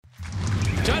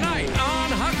Tonight on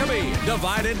Huckabee,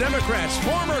 divided Democrats,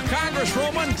 former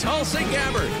Congresswoman Tulsi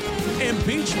Gabbard,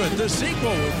 impeachment, the sequel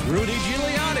with Rudy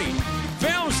Giuliani,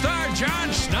 film star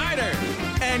John Schneider,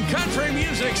 and country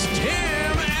music's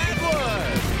Tim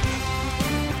Atwood.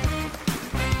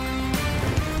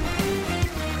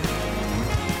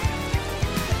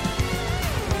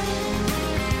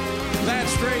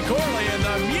 That's Trey Corley and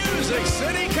the Music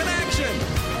City Connection.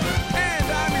 And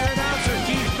I'm your announcer,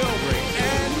 Keith Bilbrey.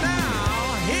 And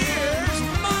now, here's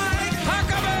Mike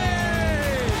Huckabee.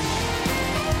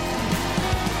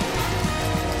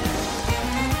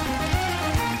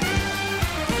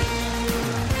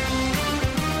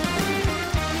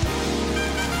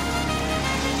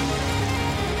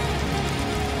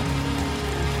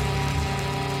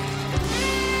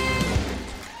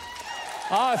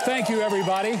 Thank you,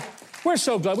 everybody. We're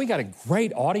so glad. We got a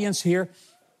great audience here.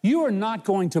 You are not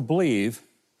going to believe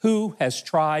who has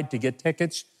tried to get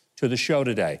tickets to the show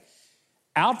today.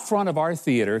 Out front of our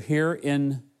theater here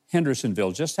in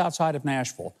Hendersonville, just outside of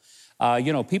Nashville,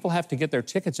 people have to get their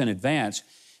tickets in advance.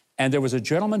 And there was a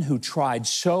gentleman who tried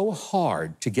so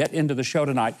hard to get into the show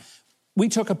tonight. We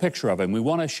took a picture of him. We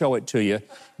want to show it to you.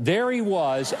 There he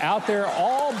was out there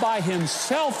all by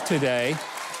himself today,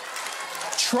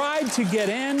 tried to get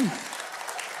in.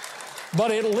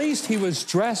 But at least he was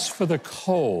dressed for the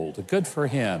cold. Good for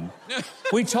him.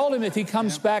 We told him if he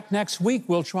comes back next week,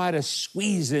 we'll try to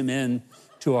squeeze him in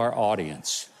to our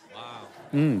audience.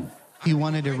 Wow. He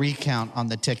wanted a recount on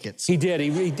the tickets. He did.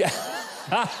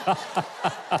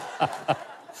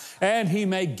 And he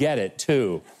may get it,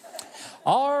 too.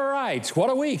 All right. What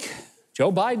a week.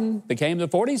 Joe Biden became the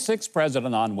 46th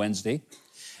president on Wednesday.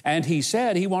 And he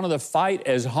said he wanted to fight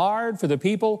as hard for the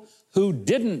people who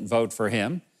didn't vote for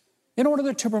him in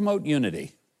order to promote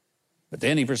unity. But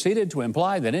then he proceeded to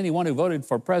imply that anyone who voted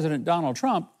for President Donald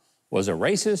Trump was a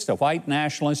racist, a white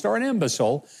nationalist, or an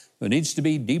imbecile who needs to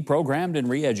be deprogrammed and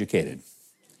re-educated.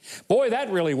 Boy,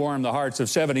 that really warmed the hearts of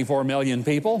 74 million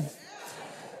people.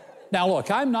 Now, look,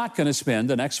 I'm not going to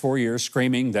spend the next 4 years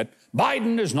screaming that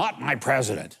Biden is not my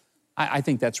president. I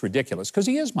think that's ridiculous, because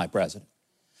he is my president.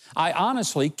 I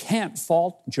honestly can't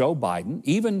fault Joe Biden,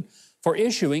 even for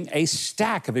issuing a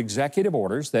stack of executive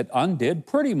orders that undid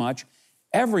pretty much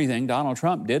everything Donald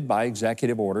Trump did by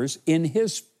executive orders in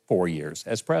his 4 years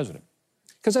as president.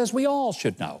 Because as we all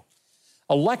should know,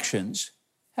 elections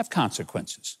have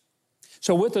consequences.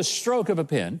 So with a stroke of a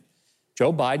pen,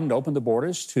 Joe Biden opened the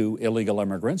borders to illegal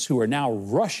immigrants who are now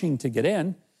rushing to get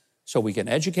in so we can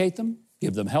educate them,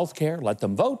 give them health care, let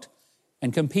them vote,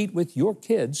 and compete with your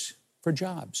kids for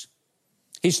jobs.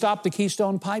 He stopped the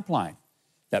Keystone Pipeline.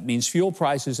 That means fuel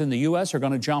prices in the U.S. are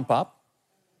going to jump up.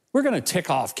 We're going to tick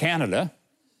off Canada.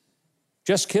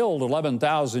 Just killed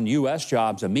 11,000 U.S.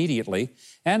 jobs immediately,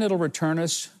 and it'll return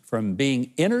us from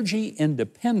being energy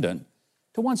independent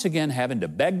to once again having to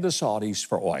beg the Saudis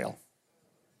for oil.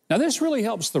 Now, this really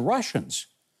helps the Russians,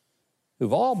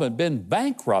 who've all been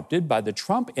bankrupted by the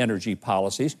Trump energy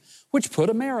policies, which put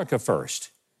America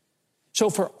first. So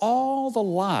for all the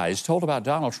lies told about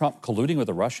Donald Trump colluding with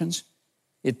the Russians,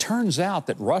 it turns out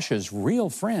that Russia's real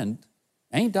friend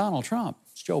ain't Donald Trump,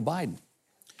 it's Joe Biden.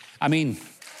 I mean,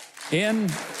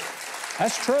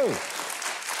 that's true.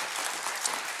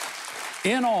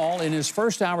 In all, in his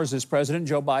first hours as president,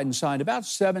 Joe Biden signed about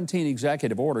 17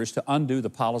 executive orders to undo the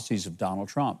policies of Donald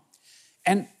Trump.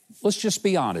 And let's just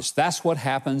be honest, that's what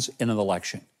happens in an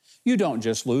election. You don't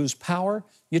just lose power,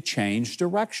 you change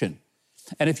direction.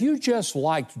 And if you just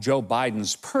liked Joe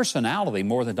Biden's personality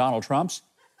more than Donald Trump's,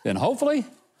 then hopefully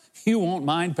you won't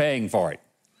mind paying for it.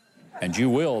 And you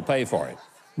will pay for it.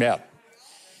 Yeah.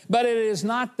 But it is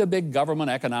not the big government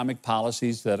economic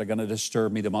policies that are going to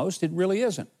disturb me the most. It really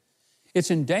isn't. It's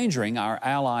endangering our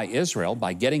ally Israel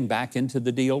by getting back into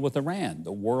the deal with Iran,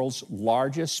 the world's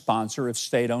largest sponsor of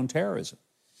state-owned terrorism.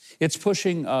 It's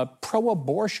pushing a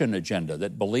pro-abortion agenda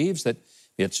that believes that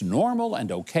it's normal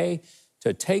and okay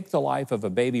to take the life of a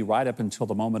baby right up until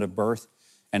the moment of birth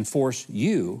and force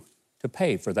you to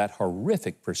pay for that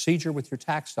horrific procedure with your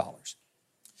tax dollars.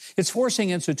 It's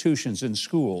forcing institutions and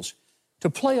schools to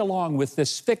play along with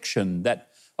this fiction that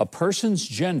a person's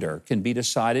gender can be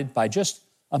decided by just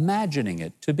imagining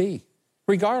it to be,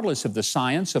 regardless of the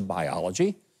science of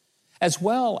biology, as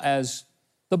well as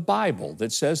the Bible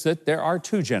that says that there are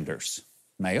two genders,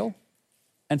 male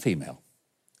and female.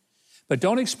 But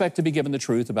don't expect to be given the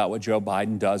truth about what Joe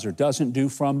Biden does or doesn't do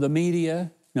from the media.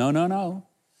 No.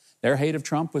 Their hate of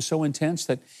Trump was so intense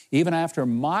that even after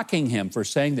mocking him for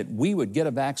saying that we would get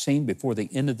a vaccine before the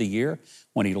end of the year,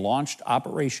 when he launched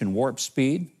Operation Warp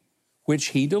Speed, which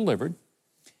he delivered,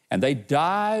 and they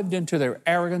dived into their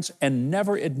arrogance and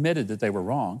never admitted that they were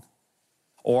wrong?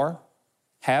 Or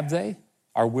have they,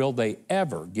 or will they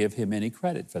ever give him any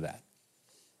credit for that?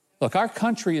 Look, our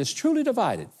country is truly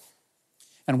divided.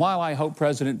 And while I hope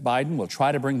President Biden will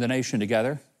try to bring the nation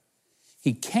together,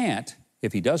 he can't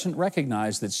if he doesn't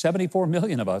recognize that 74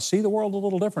 million of us see the world a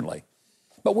little differently.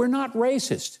 But we're not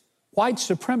racist. White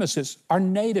supremacists are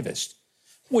nativist.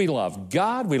 We love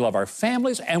God, we love our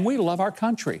families, and we love our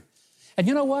country. And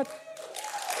you know what?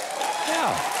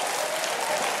 Yeah.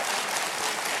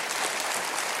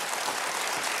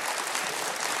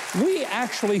 We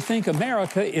actually think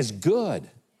America is good.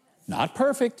 Not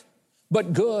perfect,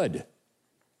 but good.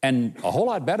 And a whole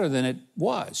lot better than it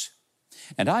was.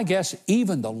 And I guess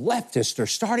even the leftists are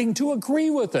starting to agree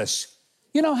with us.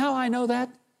 You know how I know that?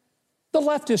 The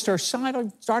leftists are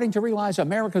starting to realize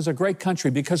America's a great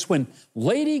country because when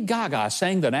Lady Gaga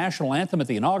sang the national anthem at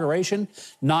the inauguration,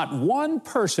 not one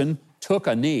person took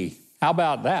a knee. How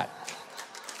about that?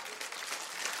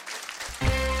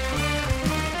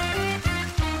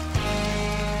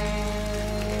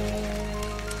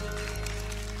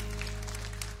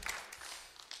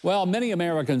 Well, many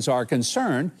Americans are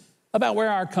concerned about where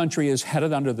our country is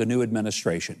headed under the new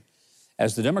administration.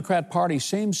 As the Democrat Party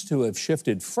seems to have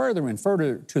shifted further and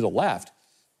further to the left,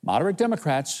 moderate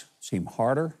Democrats seem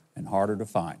harder and harder to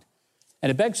find. And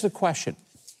it begs the question,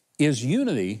 is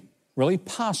unity really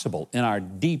possible in our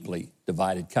deeply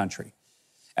divided country?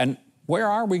 And where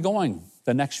are we going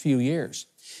the next few years?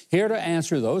 Here to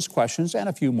answer those questions and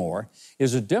a few more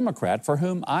is a Democrat for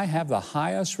whom I have the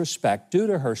highest respect due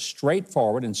to her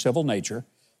straightforward and civil nature,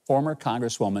 former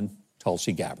Congresswoman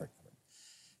Tulsi Gabbard.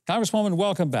 Congresswoman,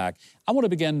 welcome back. I want to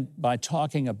begin by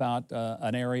talking about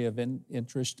an area of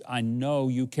interest I know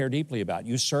you care deeply about.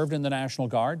 You served in the National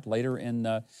Guard, later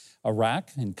in Iraq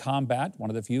in combat,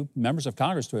 one of the few members of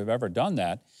Congress to have ever done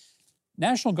that.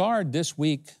 National Guard this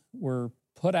week were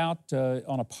put out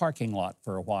on a parking lot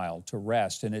for a while to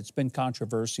rest, and it's been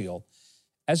controversial,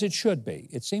 as it should be.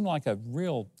 It seemed like a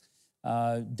real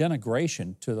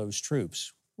denigration to those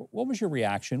troops. What was your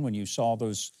reaction when you saw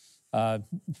those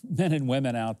men and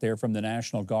women out there from the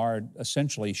National Guard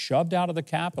essentially shoved out of the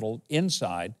Capitol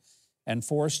inside and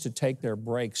forced to take their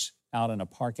breaks out in a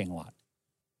parking lot?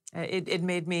 It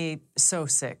made me so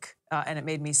sick, and it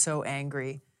made me so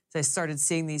angry. As I started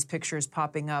seeing these pictures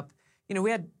popping up, you know,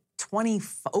 we had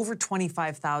over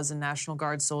 25,000 National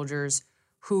Guard soldiers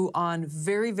who on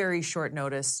very, very short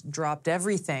notice dropped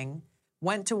everything,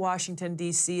 went to Washington,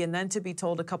 D.C., and then to be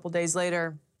told a couple days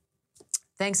later,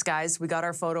 thanks, guys, we got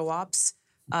our photo ops.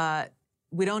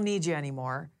 We don't need you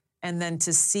anymore. And then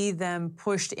to see them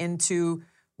pushed into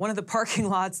one of the parking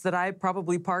lots that I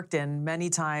probably parked in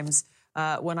many times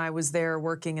when I was there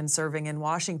working and serving in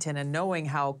Washington, and knowing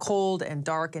how cold and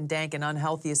dark and dank and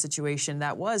unhealthy a situation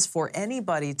that was for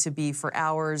anybody to be for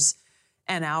hours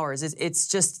and hours. It's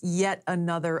just yet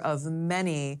another of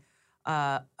many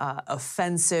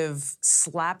offensive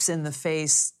slaps in the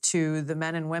face to the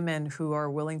men and women who are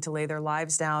willing to lay their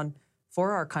lives down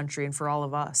for our country and for all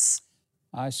of us.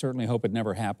 I certainly hope it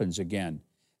never happens again.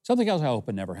 Something else I hope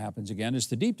it never happens again is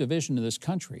the deep division in this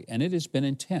country, and it has been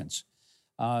intense.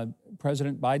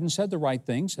 President Biden said the right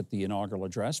things at the inaugural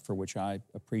address, for which I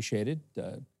appreciated,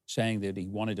 saying that he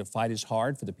wanted to fight as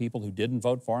hard for the people who didn't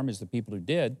vote for him as the people who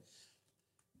did.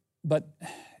 But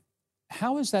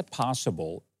how is that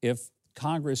possible if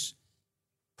Congress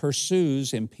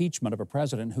pursues impeachment of a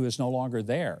president who is no longer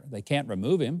there? They can't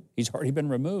remove him. He's already been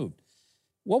removed.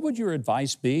 What would your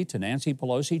advice be to Nancy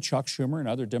Pelosi, Chuck Schumer, and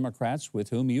other Democrats with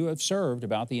whom you have served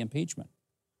about the impeachment?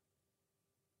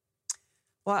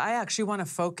 Well, I actually want to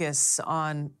focus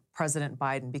on President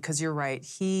Biden because you're right.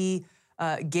 He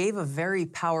gave a very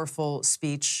powerful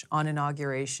speech on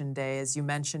Inauguration Day. As you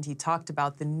mentioned, he talked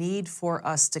about the need for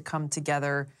us to come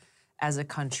together as a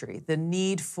country, the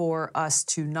need for us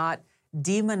to not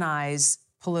demonize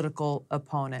political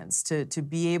opponents, to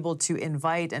be able to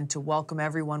invite and to welcome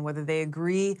everyone, whether they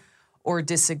agree or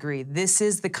disagree. This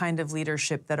is the kind of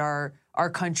leadership that our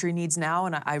country needs now,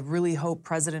 and I really hope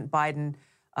President Biden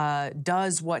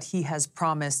does what he has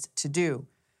promised to do.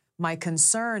 My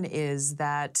concern is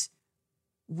that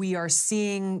we are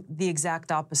seeing the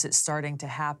exact opposite starting to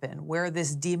happen, where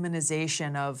this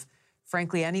demonization of,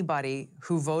 frankly, anybody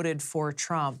who voted for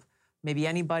Trump, maybe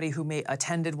anybody who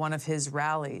attended one of his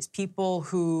rallies, people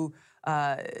who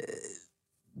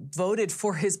voted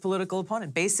for his political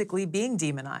opponent, basically being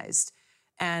demonized.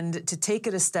 And to take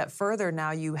it a step further,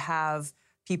 now you have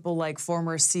people like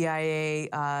former CIA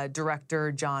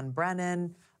Director John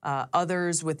Brennan,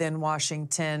 others within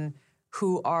Washington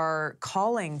who are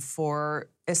calling for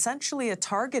essentially a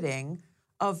targeting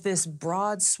of this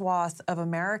broad swath of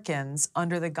Americans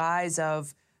under the guise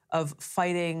of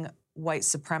fighting white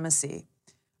supremacy.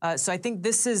 So I think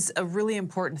this is a really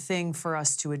important thing for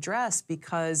us to address,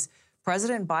 because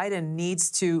President Biden needs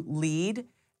to lead,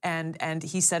 and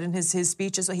he said in his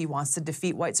speeches that he wants to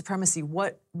defeat white supremacy.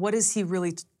 What is he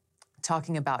really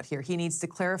talking about here? He needs to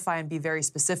clarify and be very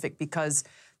specific, because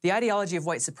the ideology of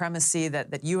white supremacy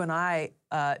that you and I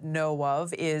know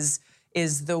of is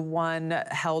the one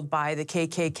held by the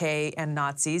KKK and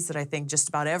Nazis that I think just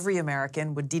about every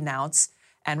American would denounce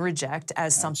and reject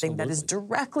as something that is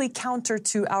directly counter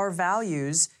to our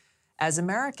values as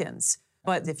Americans.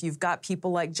 But if you've got people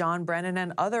like John Brennan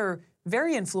and other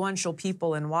very influential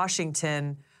people in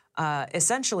Washington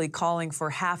essentially calling for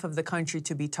half of the country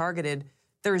to be targeted,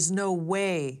 there's no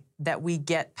way that we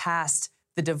get past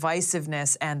the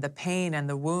divisiveness and the pain and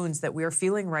the wounds that we're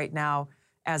feeling right now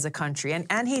as a country.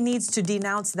 And he needs to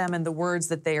denounce them and the words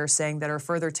that they are saying that are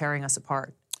further tearing us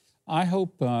apart. I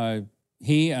hope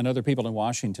he and other people in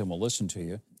Washington will listen to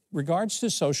you. Regards to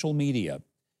social media,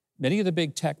 many of the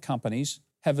big tech companies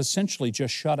have essentially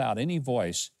just shut out any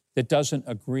voice that doesn't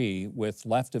agree with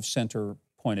left of center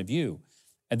point of view.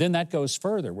 And then that goes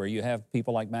further, where you have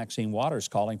people like Maxine Waters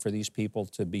calling for these people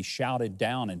to be shouted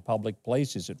down in public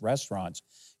places, at restaurants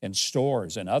and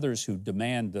stores, and others who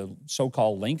demand the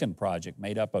so-called Lincoln Project,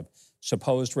 made up of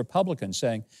supposed Republicans,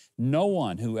 saying no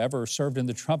one who ever served in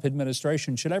the Trump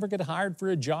administration should ever get hired for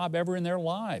a job ever in their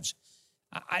lives.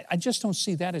 I just don't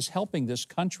see that as helping this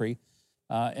country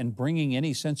and bringing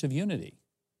any sense of unity.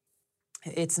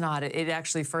 It's not. It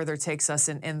actually further takes us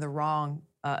in the wrong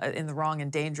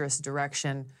and dangerous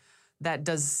direction that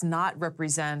does not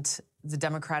represent the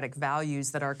democratic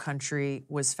values that our country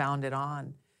was founded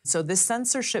on. So this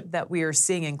censorship that we are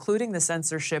seeing, including the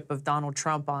censorship of Donald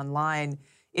Trump online,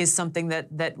 is something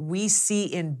that we see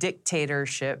in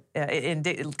dictatorship,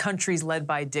 in countries led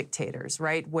by dictators,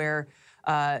 right? Where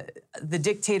the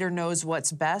dictator knows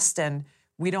what's best, and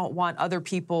we don't want other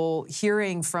people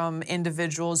hearing from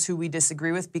individuals who we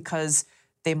disagree with, because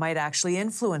they might actually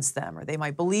influence them, or they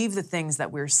might believe the things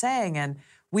that we're saying. And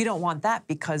we don't want that,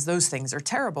 because those things are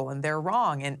terrible and they're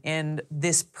wrong in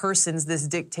this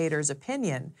dictator's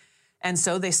opinion. And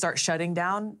so they start shutting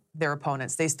down their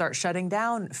opponents. They start shutting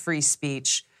down free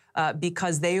speech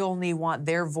because they only want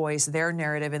their voice, their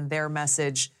narrative, and their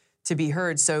message to be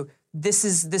heard. So this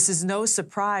is no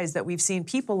surprise that we've seen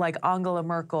people like Angela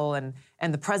Merkel and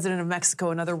the president of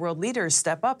Mexico and other world leaders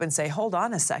step up and say, hold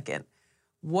on a second.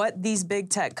 What these big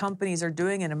tech companies are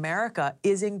doing in America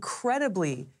is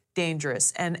incredibly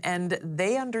dangerous. And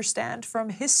they understand from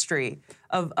history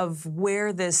of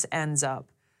where this ends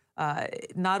up.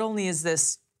 Not only is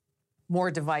this more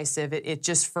divisive, it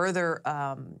just further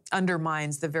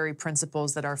undermines the very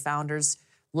principles that our founders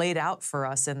laid out for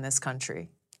us in this country.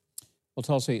 Well,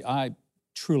 Tulsi, I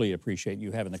truly appreciate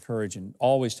you having the courage and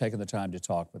always taking the time to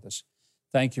talk with us.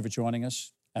 Thank you for joining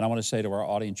us. And I want to say to our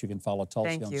audience, you can follow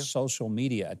Tulsi on social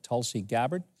media at Tulsi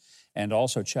Gabbard, and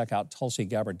also check out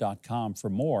tulsigabbard.com for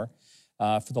more.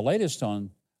 For the latest on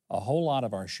a whole lot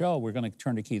of our show, we're going to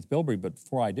turn to Keith Bilbrey. But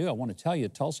before I do, I want to tell you,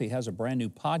 Tulsi has a brand new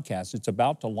podcast. It's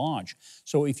about to launch.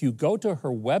 So if you go to her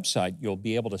website, you'll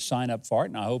be able to sign up for it,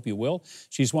 and I hope you will.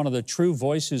 She's one of the true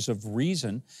voices of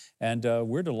reason, and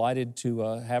we're delighted to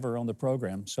have her on the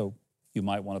program, so you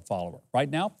might want to follow her. Right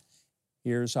now,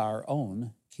 here's our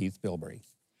own Keith Bilbrey.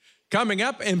 Coming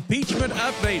up, impeachment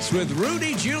updates with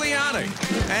Rudy Giuliani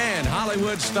and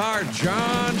Hollywood star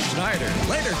John Schneider.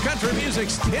 Later, country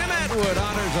music's Tim Atwood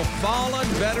honors a fallen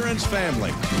veteran's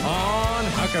family on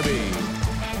Huckabee.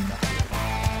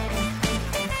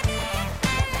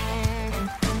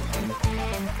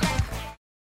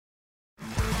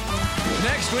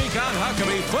 Next week on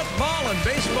Huckabee, football and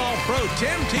baseball pro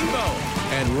Tim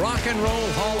Tebow and rock and roll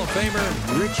Hall of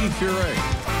Famer Richie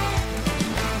Furay.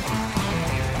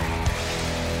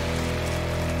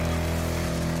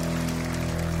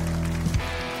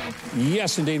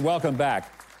 Yes, indeed. Welcome back.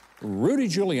 Rudy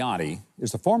Giuliani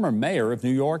is the former mayor of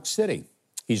New York City.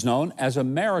 He's known as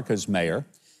America's mayor,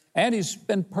 and he's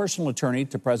been personal attorney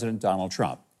to President Donald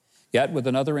Trump. Yet, with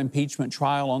another impeachment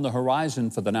trial on the horizon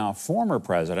for the now former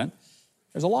president,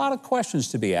 there's a lot of questions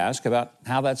to be asked about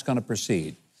how that's going to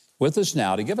proceed. With us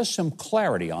now to give us some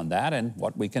clarity on that and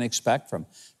what we can expect from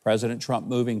President Trump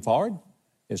moving forward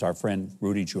is our friend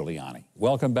Rudy Giuliani.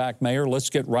 Welcome back, Mayor. Let's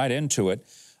get right into it.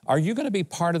 Are you going to be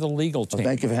part of the legal team? Well,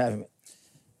 thank you for having me.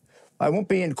 I won't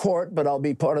be in court, but I'll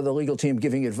be part of the legal team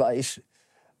giving advice,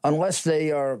 unless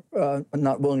they are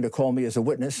not willing to call me as a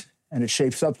witness, and it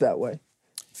shapes up that way.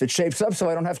 If it shapes up so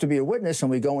I don't have to be a witness and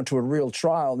we go into a real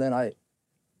trial, then I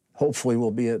hopefully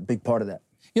will be a big part of that.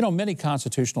 You know, many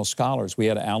constitutional scholars, we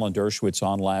had Alan Dershowitz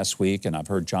on last week, and I've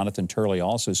heard Jonathan Turley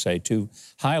also say, two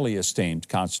highly esteemed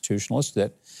constitutionalists,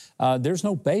 that there's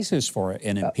no basis for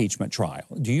an impeachment trial.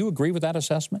 Do you agree with that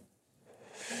assessment?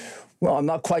 Well, I'm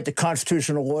not quite the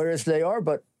constitutional lawyer as they are,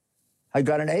 but I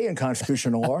got an A in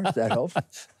constitutional law. That helps.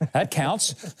 That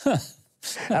counts.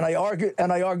 And I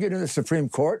argued in the Supreme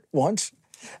Court once.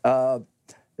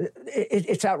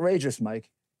 It's outrageous, Mike.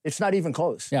 It's not even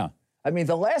close. Yeah. I mean,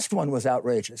 the last one was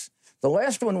outrageous. The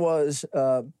last one was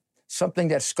something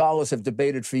that scholars have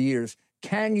debated for years.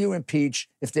 Can you impeach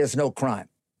if there's no crime?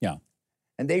 Yeah.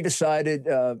 And they decided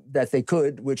that they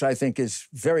could, which I think is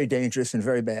very dangerous and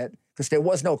very bad, because there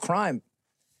was no crime.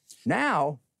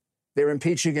 Now they're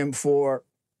impeaching him for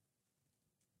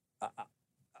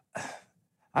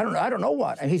I don't know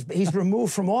what, and he's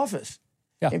removed from office.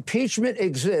 Yeah. Impeachment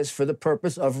exists for the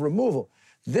purpose of removal.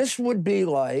 This would be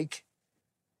like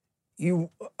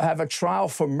you have a trial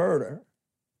for murder,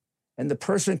 and the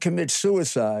person commits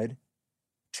suicide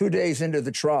 2 days into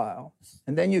the trial,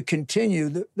 and then you continue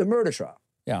the murder trial.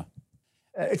 Yeah.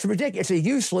 It's ridiculous.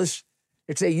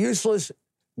 It's a useless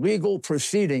legal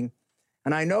proceeding.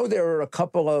 And I know there are a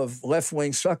couple of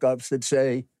left-wing suck-ups that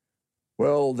say,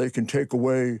 well, they can take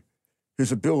away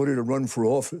his ability to run for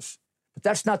office. But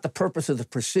that's not the purpose of the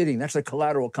proceeding. That's a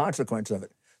collateral consequence of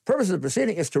it. The purpose of the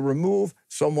proceeding is to remove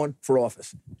someone for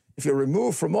office. If you're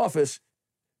removed from office,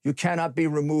 you cannot be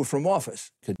removed from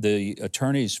office. Could the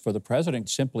attorneys for the president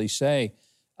simply say,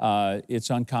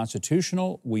 it's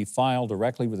unconstitutional, we file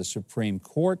directly with the Supreme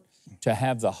Court to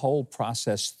have the whole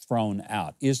process thrown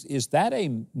out? Is that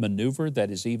a maneuver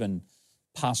that is even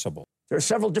possible? There are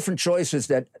several different choices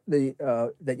that you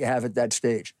have at that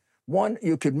stage. One,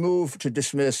 you could move to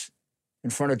dismiss in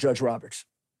front of Judge Roberts.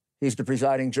 He's the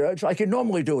presiding judge, like you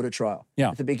normally do at a trial. Yeah.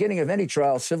 At the beginning of any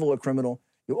trial, civil or criminal,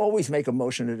 you always make a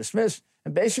motion to dismiss.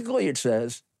 And basically it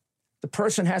says the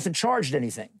person hasn't charged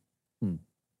anything.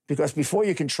 Because before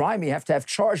you can try me, you have to have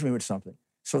charged me with something.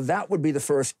 So that would be the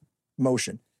first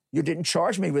motion. You didn't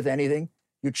charge me with anything.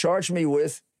 You charged me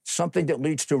with something that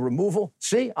leads to removal.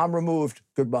 See, I'm removed.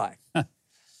 Goodbye.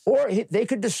 Or they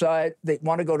could decide they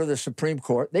want to go to the Supreme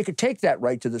Court. They could take that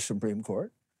right to the Supreme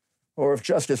Court. Or if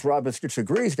Justice Roberts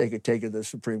disagrees, they could take it to the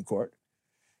Supreme Court.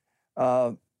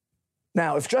 Now,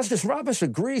 if Justice Roberts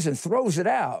agrees and throws it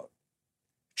out,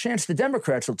 chance the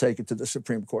Democrats will take it to the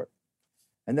Supreme Court.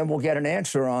 And then we'll get an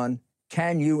answer on,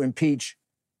 can you impeach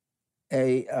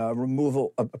a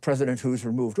president who's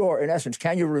removed? Or in essence,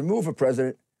 can you remove a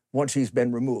president once he's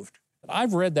been removed?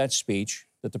 I've read that speech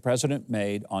that the president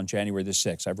made on January the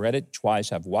 6th. I've read it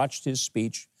twice. I've watched his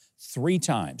speech 3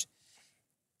 times.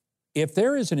 If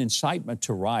there is an incitement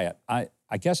to riot, I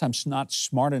guess I'm not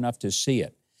smart enough to see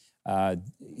it.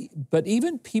 But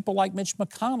even people like Mitch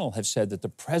McConnell have said that the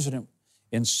president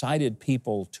incited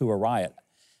people to a riot.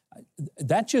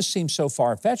 That just seems so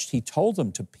far-fetched. He told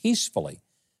them to peacefully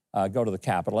go to the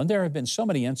Capitol. And there have been so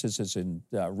many instances in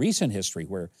recent history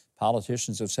where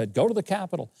politicians have said, go to the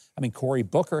Capitol. I mean, Cory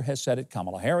Booker has said it.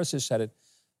 Kamala Harris has said it.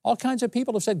 All kinds of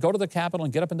people have said, go to the Capitol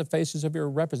and get up in the faces of your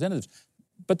representatives.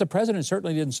 But the president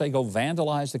certainly didn't say, go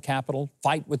vandalize the Capitol,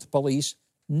 fight with the police.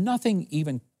 Nothing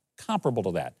even comparable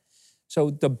to that. So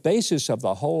the basis of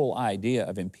the whole idea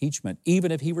of impeachment,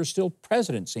 even if he were still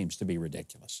president, seems to be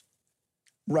ridiculous.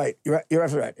 Right. You're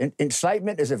absolutely right.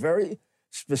 Incitement is a very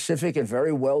specific and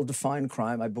very well-defined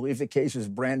crime. I believe the case is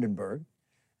Brandenburg.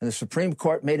 And the Supreme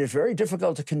Court made it very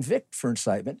difficult to convict for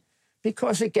incitement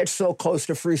because it gets so close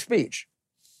to free speech.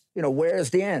 You know, where's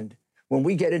the end? When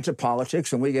we get into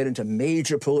politics and we get into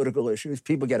major political issues,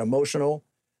 people get emotional.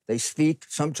 They speak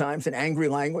sometimes in angry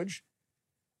language.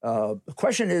 The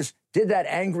question is, did that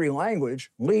angry language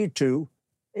lead to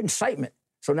incitement?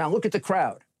 So now look at the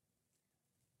crowd.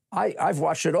 I've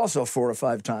watched it also 4 or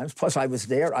 5 times. Plus, I was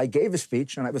there. I gave a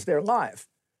speech, and I was there live.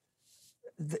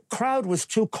 The crowd was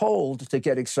too cold to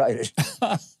get excited.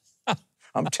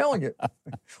 I'm telling you.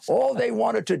 All they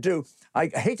wanted to do, I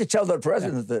hate to tell the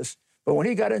president this, but when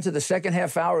he got into the second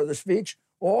half hour of the speech,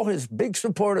 all his big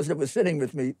supporters that were sitting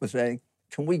with me were saying,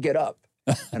 can we get up?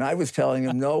 And I was telling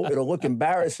him, no, it'll look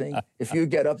embarrassing if you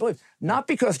get up. Not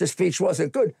because the speech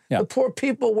wasn't good. Yeah. The poor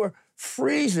people were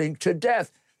freezing to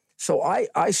death. So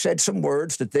I said some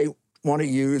words that they want to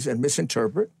use and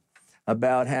misinterpret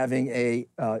about having a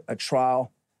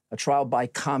trial by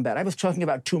combat. I was talking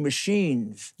about 2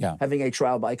 machines having a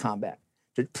trial by combat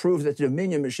to prove that the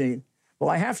Dominion machine. Well,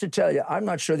 I have to tell you, I'm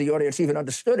not sure the audience even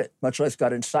understood it, much less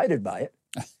got incited by it.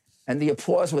 And the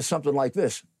applause was something like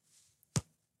this.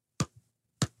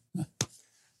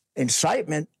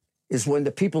 Incitement is when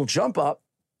the people jump up,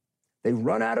 They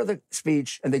run out of the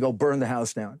speech and they go burn the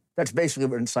house down. That's basically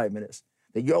what incitement is.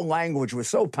 That your language was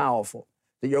so powerful,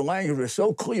 that your language was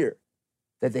so clear,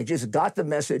 that they just got the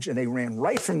message and they ran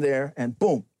right from there and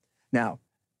boom. Now,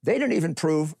 they didn't even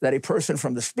prove that a person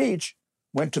from the speech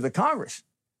went to the Congress.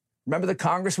 Remember the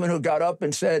congressman who got up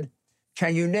and said,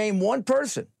 can you name one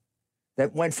person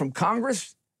that went from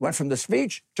the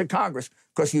speech to Congress?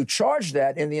 Because you charged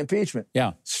that in the impeachment.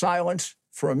 Yeah. Silence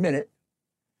for a minute.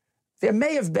 There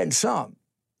may have been some,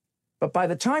 but by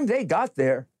the time they got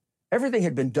there, everything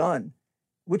had been done,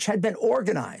 which had been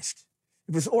organized.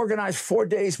 It was organized 4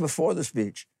 days before the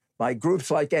speech by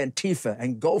groups like Antifa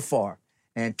and GoFar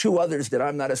and two others that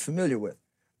I'm not as familiar with.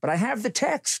 But I have the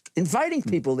text inviting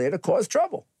people there to cause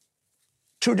trouble.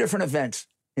 Two different events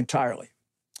entirely.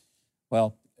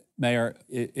 Well, Mayor,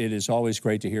 it is always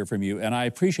great to hear from you. And I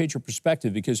appreciate your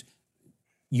perspective because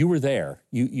you were there.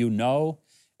 You know,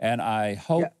 and I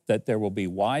hope that there will be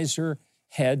wiser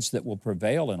heads that will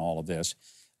prevail in all of this.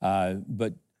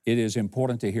 But it is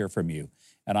important to hear from you.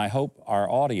 And I hope our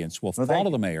audience will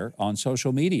follow the mayor on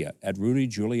social media at Rudy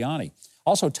Giuliani.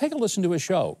 Also, take a listen to his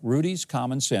show, Rudy's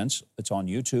Common Sense. It's on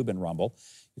YouTube and Rumble.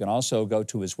 You can also go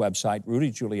to his website,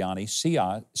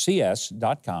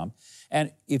 rudygiulianics.com.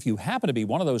 And if you happen to be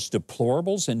one of those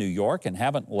deplorables in New York and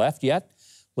haven't left yet,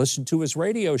 listen to his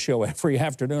radio show every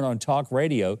afternoon on Talk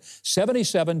Radio,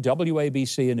 77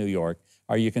 WABC in New York,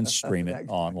 or you can stream it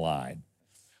online.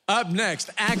 Up next,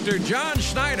 actor John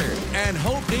Schneider and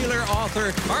hope dealer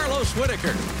author Carlos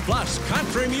Whitaker, plus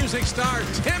country music star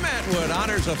Tim Atwood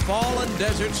honors a fallen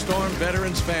Desert Storm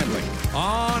veteran's family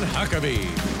on Huckabee.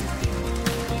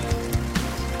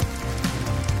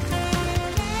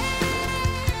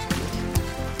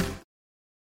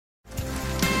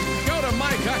 Go to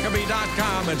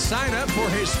MikeHuckabee.com and sign up for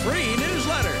his free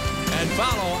newsletter and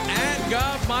follow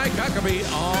 @GovMikeHuckabee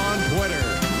on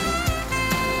Twitter.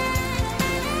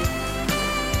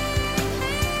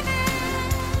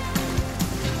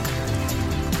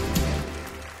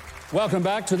 Welcome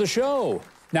back to the show.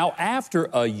 Now, after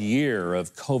a year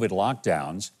of COVID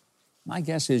lockdowns, my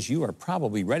guess is you are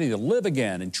probably ready to live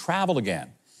again and travel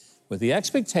again. With the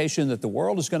expectation that the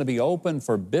world is going to be open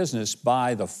for business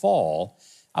by the fall,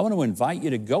 I want to invite you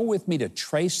to go with me to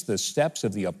trace the steps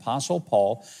of the Apostle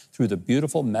Paul through the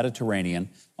beautiful Mediterranean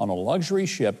on a luxury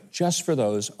ship just for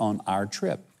those on our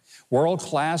trip.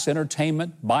 World-class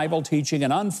entertainment, Bible teaching,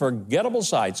 and unforgettable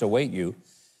sights await you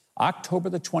October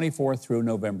the 24th through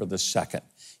November the 2nd.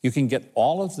 You can get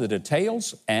all of the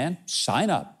details and sign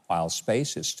up while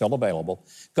space is still available.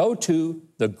 Go to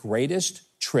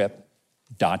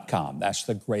thegreatesttrip.com. That's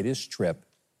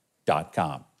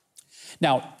thegreatesttrip.com.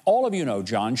 Now, all of you know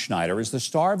John Schneider is the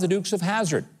star of The Dukes of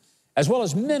Hazzard, as well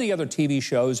as many other TV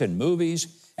shows and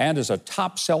movies, and as a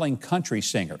top-selling country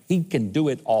singer. He can do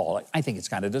it all. I think it's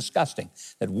kind of disgusting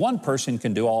that one person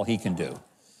can do all he can do.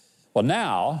 Well,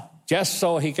 now, just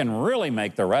so he can really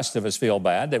make the rest of us feel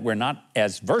bad that we're not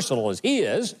as versatile as he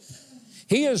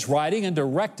is writing and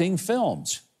directing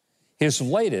films. His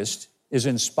latest is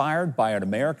inspired by an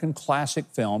American classic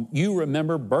film. You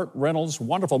remember Burt Reynolds'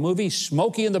 wonderful movie,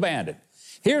 Smokey and the Bandit.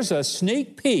 Here's a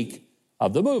sneak peek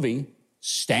of the movie,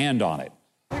 Stand on It.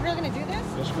 Are we really going to do this?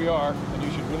 Yes, we are. And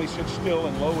you should really sit still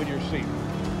and low in your seat.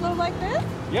 Low like this?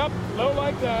 Yep, low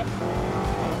like that.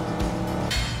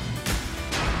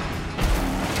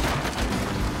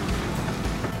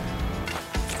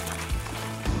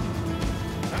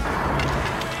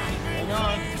 Hang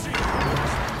on.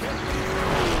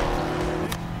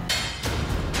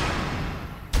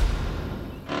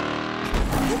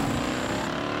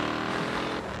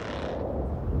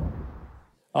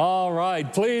 All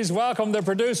right, please welcome the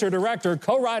producer, director,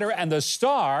 co-writer, and the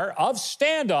star of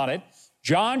Stand on It,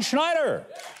 John Schneider.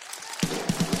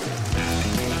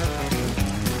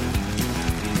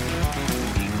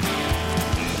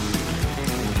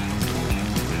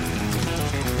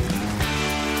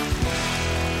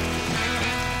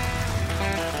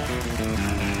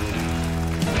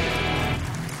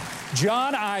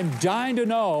 John, I'm dying to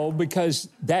know because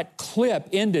that clip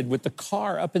ended with the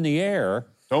car up in the air.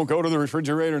 Don't go to the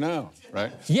refrigerator now,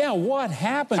 right? Yeah, what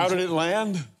happened? How did it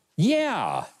land?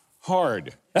 Yeah.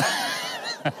 Hard.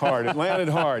 Hard. It landed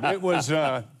hard. It was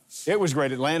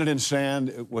great. It landed in sand.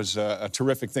 It was a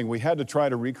terrific thing. We had to try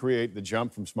to recreate the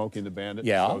jump from Smokey and the Bandit.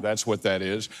 Yeah. So that's what that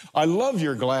is. I love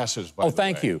your glasses, by the way. Oh,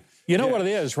 thank you. You know what it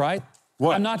is, right?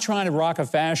 What? I'm not trying to rock a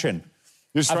fashion.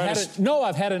 You're trying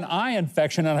I've had an eye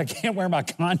infection and I can't wear my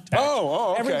contacts.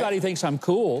 Oh, okay. Everybody thinks I'm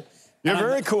cool. You're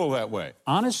very cool that way.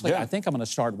 Honestly, Yeah. I think I'm going to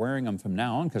start wearing them from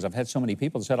now on because I've had so many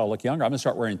people that said I'll look younger. I'm going to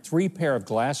start wearing 3 pair of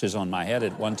glasses on my head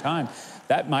at one time.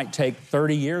 That might take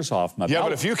 30 years off my Yeah, belt.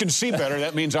 but if you can see better,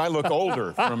 that means I look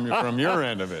older from your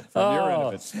end of it. From your end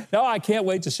of it. No, I can't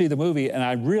wait to see the movie, and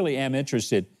I really am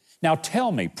interested. Now,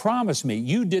 tell me, promise me,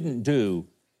 you didn't do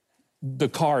the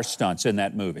car stunts in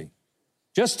that movie.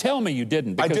 Just tell me you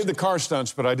didn't. I did the car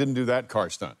stunts, but I didn't do that car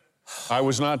stunt. I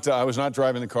was not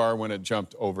driving the car when it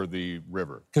jumped over the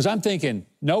river. Because I'm thinking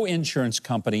no insurance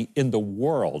company in the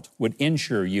world would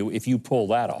insure you if you pull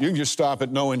that off. You can just stop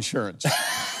at no insurance.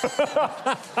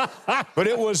 But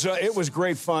it was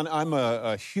great fun. I'm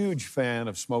a huge fan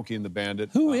of Smokey and the Bandit.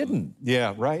 Who isn't?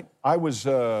 Yeah, right. I was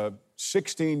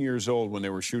 16 years old when they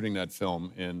were shooting that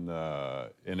film in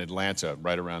Atlanta,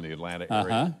 right around the Atlanta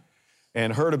area,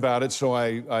 and heard about it. So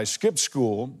I skipped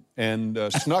school and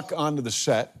snuck onto the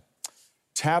set,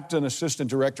 tapped an assistant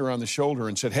director on the shoulder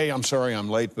and said, "Hey, I'm sorry I'm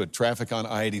late, but traffic on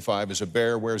I-85 is a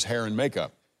bear, wears hair and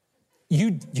makeup."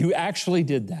 You actually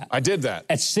did that? I did that.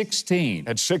 At 16?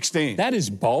 At 16. That is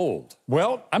bold.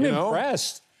 Well, I'm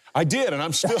impressed. I did, and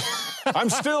I'm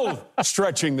still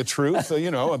stretching the truth,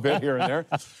 a bit here and there.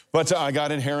 But I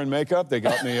got in hair and makeup. They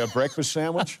got me a breakfast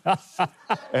sandwich.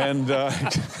 And,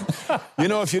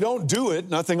 if you don't do it,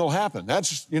 nothing will happen.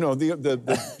 That's,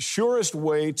 the surest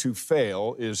way to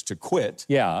fail is to quit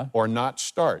or not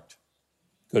start.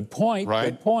 Good point. Right?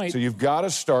 Good point. So you've got to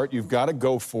start. You've got to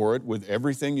go for it with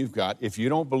everything you've got. If you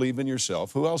don't believe in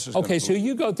yourself, who else is going to Okay, so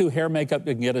you go through hair, makeup,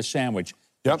 and get a sandwich.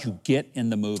 Yep. Did you get in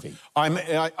the movie?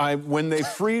 When they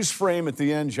freeze frame at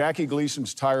the end, Jackie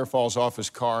Gleason's tire falls off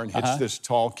his car and hits this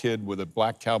tall kid with a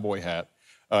black cowboy hat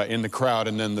in the crowd,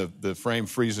 and then the frame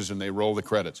freezes and they roll the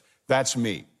credits. That's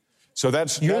me. So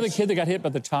You're the kid that got hit by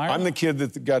the tire? I'm the kid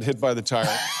that got hit by the tire.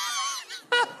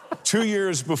 2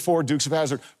 years before Dukes of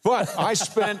Hazzard. But I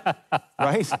spent,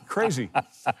 crazy.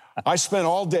 I spent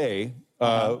all day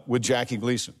with Jackie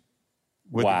Gleason.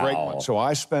 With the great one. So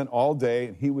I spent all day,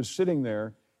 and he was sitting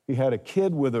there. He had a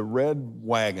kid with a red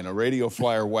wagon, a Radio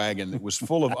Flyer wagon that was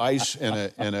full of ice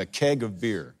and a keg of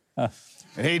beer.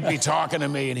 And he'd be talking to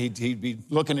me, and he'd be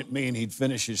looking at me, and he'd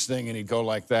finish his thing, and he'd go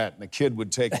like that. And the kid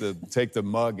would take the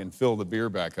mug and fill the beer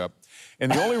back up.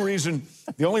 And the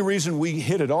only reason we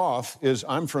hit it off is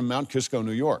I'm from Mount Kisco,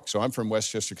 New York. So I'm from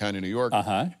Westchester County, New York.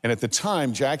 And at the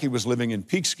time, Jackie was living in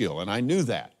Peekskill, and I knew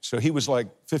that. So he was like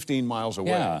 15 miles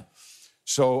away. Yeah.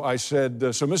 So I said,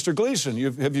 so Mr. Gleason,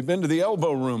 have you been to the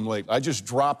Elbow Room lately? I just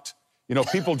dropped,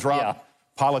 people drop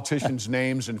politicians'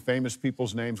 names and famous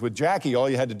people's names. With Jackie, all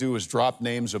you had to do was drop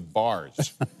names of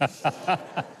bars.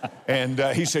 And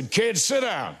he said, "Kids, sit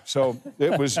down." So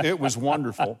it was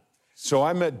wonderful. So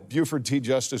I met Buford T.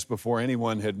 Justice before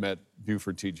anyone had met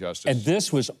Buford T. Justice. And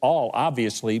this was all,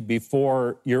 obviously,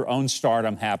 before your own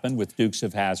stardom happened with Dukes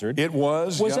of Hazzard. It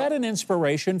was. Was that an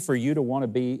inspiration for you to want to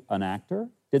be an actor?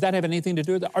 Did that have anything to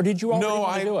do with it? Or did you already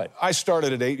want to do it? I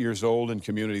started at 8 years old in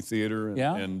community theater.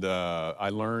 And I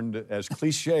learned, as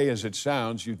cliche as it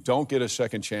sounds, you don't get a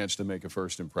second chance to make a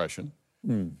first impression.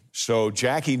 So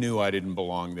Jackie knew I didn't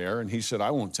belong there, and he said,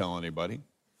 "I won't tell anybody."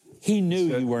 He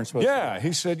knew you weren't supposed to. Yeah,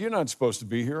 he said, "You're not supposed to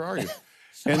be here, are you?"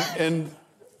 And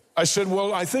I said,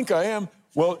 "Well, I think I am."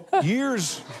 Well,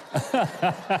 years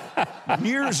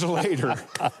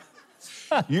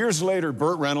later,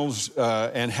 Burt Reynolds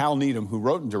and Hal Needham, who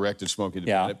wrote and directed Smokey and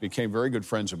the Bandit, became very good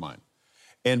friends of mine.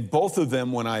 And both of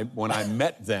them, when I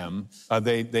met them,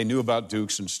 they knew about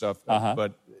Dukes and stuff,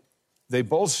 but they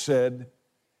both said,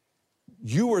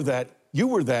 "You were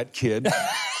that kid."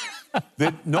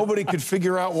 that nobody could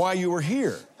figure out why you were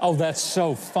here. Oh, that's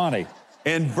so funny.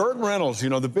 And Burt Reynolds,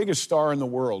 the biggest star in the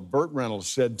world, Burt Reynolds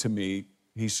said to me,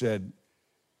 he said,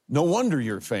 "No wonder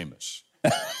you're famous."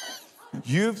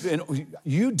 You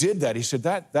did that. He said,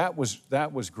 that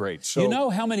was great. So, you know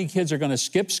how many kids are going to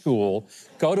skip school,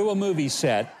 go to a movie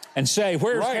set, and say,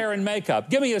 "Where's hair and makeup?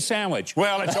 Give me a sandwich."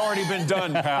 Well, it's already been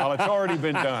done, pal. It's already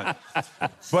been done.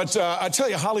 But I tell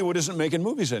you, Hollywood isn't making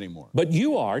movies anymore. But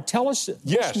you are. Tell us,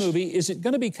 Yes. this movie, is it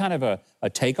going to be kind of a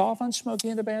takeoff on Smokey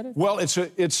and the Bandit? Well, it's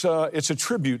a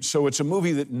tribute. So it's a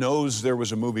movie that knows there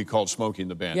was a movie called Smokey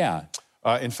and the Bandit. Yeah.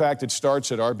 In fact, it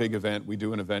starts at our big event. We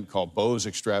do an event called Bo's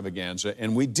Extravaganza,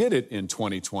 and we did it in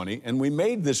 2020, and we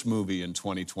made this movie in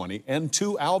 2020 and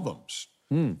 2 albums.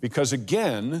 Because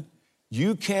again,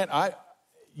 you can't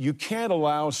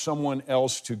allow someone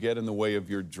else to get in the way of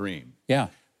your dream. Yeah.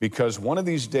 Because one of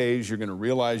these days you're going to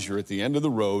realize you're at the end of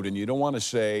the road, and you don't want to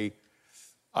say,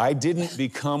 "I didn't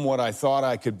become what I thought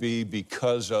I could be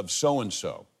because of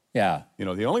so-and-so." Yeah.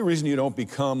 The only reason you don't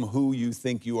become who you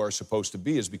think you are supposed to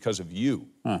be is because of you.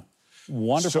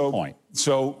 Wonderful point.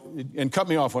 So, and cut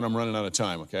me off when I'm running out of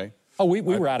time, okay? Oh, we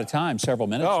were out of time several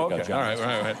minutes ago, okay. John.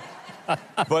 All right.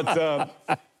 But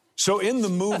so in the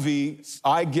movie,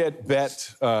 I get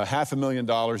bet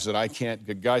 $500,000 that I can't.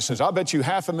 The guy says, "I'll bet you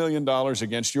 $500,000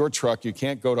 against your truck. You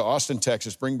can't go to Austin,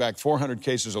 Texas, bring back 400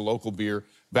 cases of local beer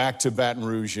back to Baton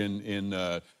Rouge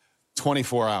in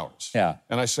 24 hours." Yeah.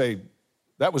 And I say,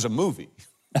 that was a movie.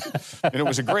 And it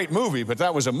was a great movie, but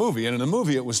that was a movie. And in the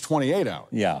movie, it was 28 hours.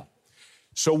 Yeah.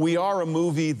 So we are a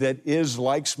movie that is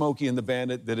like Smokey and the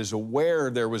Bandit, that is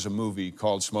aware there was a movie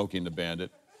called Smokey and the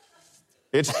Bandit.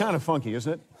 It's kind of funky,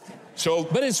 isn't it? So,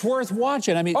 but it's worth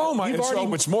watching. I mean, oh my!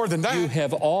 It's more than that. You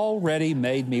have already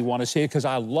made me want to see it because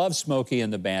I love Smokey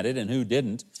and the Bandit, and who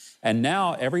didn't? And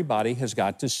now everybody has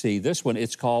got to see this one.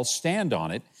 It's called Stand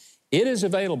On It. It is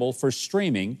available for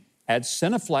streaming at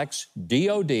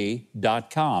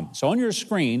cineflexdod.com. So on your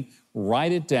screen,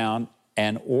 write it down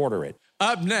and order it.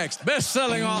 Up next,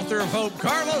 best-selling author of Hope,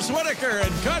 Carlos Whitaker,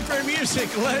 and country music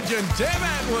legend Tim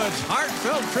Atwood's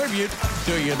heartfelt tribute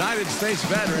to a United States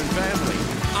veteran family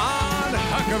on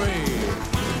Huckabee.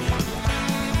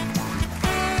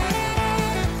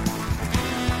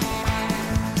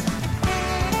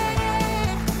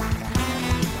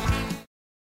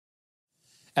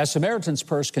 As Samaritan's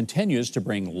Purse continues to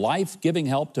bring life-giving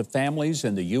help to families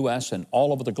in the U.S. and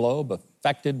all over the globe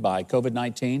affected by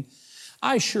COVID-19,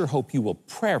 I sure hope you will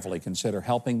prayerfully consider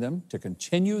helping them to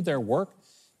continue their work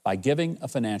by giving a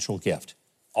financial gift.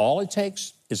 All it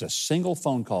takes is a single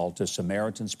phone call to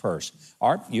Samaritan's Purse.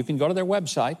 Or you can go to their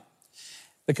website,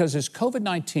 because as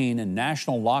COVID-19 and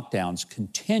national lockdowns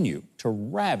continue to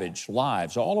ravage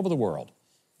lives all over the world,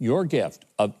 your gift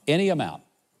of any amount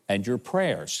and your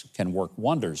prayers can work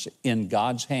wonders in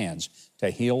God's hands to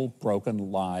heal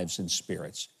broken lives and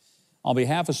spirits. On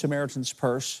behalf of Samaritan's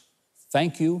Purse,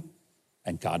 thank you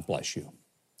and God bless you.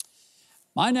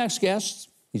 My next guest,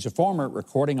 he's a former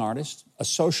recording artist, a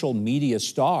social media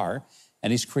star,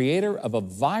 and he's creator of a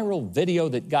viral video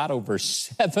that got over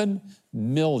 7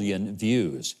 million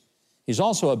views. He's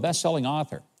also a best-selling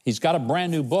author. He's got a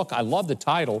brand new book. I love the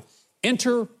title,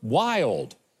 Enter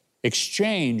Wild,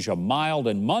 Exchange a Mild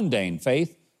and Mundane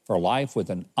Faith for Life with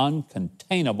an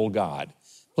Uncontainable God.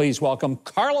 Please welcome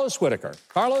Carlos Whitaker.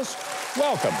 Carlos,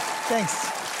 welcome. Thanks.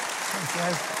 Thanks,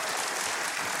 guys.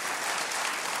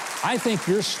 I think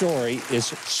your story is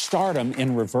stardom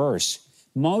in reverse.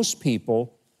 Most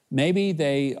people, maybe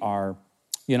they are,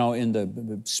 in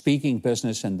the speaking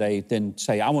business and they then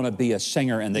say, I want to be a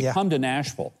singer, and they come to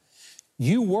Nashville.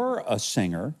 You were a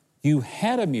singer, you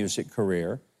had a music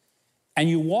career, and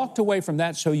you walked away from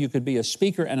that so you could be a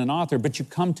speaker and an author, but you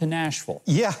come to Nashville.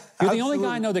 Yeah, You're the only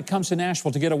guy I know that comes to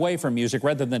Nashville to get away from music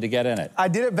rather than to get in it. I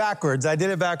did it backwards.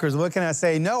 What can I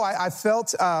say? No, I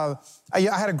felt, I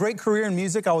had a great career in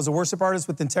music. I was a worship artist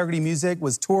with Integrity Music,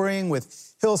 was touring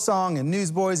with Hillsong and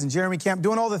Newsboys and Jeremy Camp,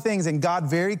 doing all the things, and God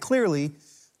very clearly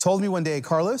told me one day,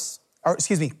 Carlos,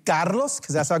 because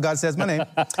that's how God says my name.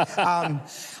 I'm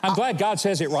glad God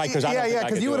says it right, because I don't think I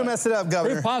because you would have messed it up,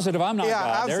 Governor. Pretty positive I'm not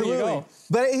God. Absolutely. There you go.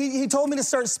 But he told me to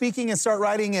start speaking and start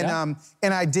writing, and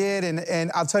I did,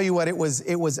 and I'll tell you what, it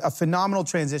was a phenomenal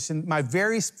transition. My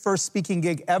very first speaking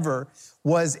gig ever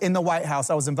was in the White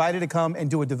House. I was invited to come and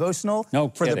do a devotional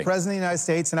for the President of the United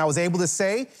States, and I was able to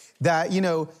say that,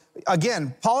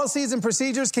 again, policies and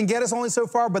procedures can get us only so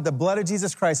far, but the blood of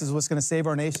Jesus Christ is what's going to save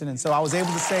our nation. And so I was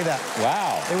able to say that.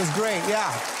 Wow. It was great,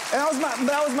 yeah. And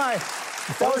that was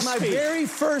my very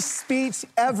first speech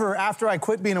ever after I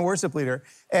quit being a worship leader.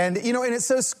 And, and it's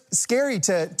so scary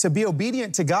to be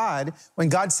obedient to God when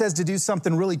God says to do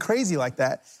something really crazy like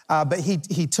that. But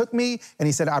he took me and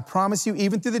he said, I promise you,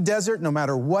 even through the desert, no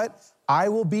matter what, I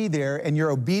will be there. And your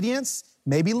obedience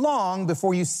may be long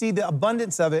before you see the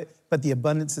abundance of it, but the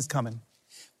abundance is coming.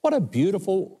 What a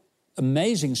beautiful,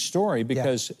 amazing story,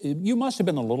 because you must have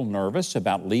been a little nervous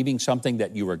about leaving something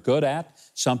that you were good at,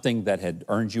 something that had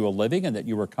earned you a living and that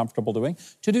you were comfortable doing,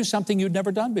 to do something you'd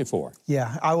never done before.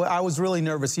 Yeah, I was really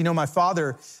nervous. My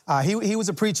father, he was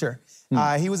a preacher.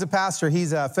 He was a pastor.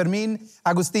 He's Fermin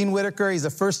Agustin Whitaker. He's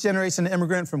a first-generation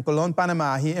immigrant from Colón,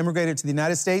 Panama. He immigrated to the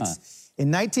United States in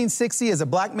 1960 as a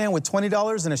black man with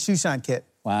 $20 and a shoe shine kit.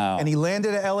 Wow. And he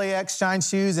landed at LAX, shined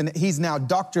shoes, and he's now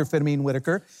Dr. Fermin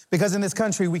Whitaker, because in this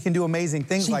country, we can do amazing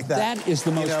things like that. That is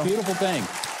the most beautiful thing.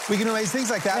 We can do amazing things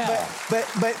like that. Yeah.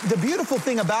 But the beautiful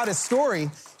thing about his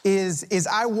story is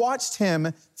I watched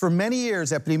him for many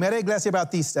years at Primera Iglesia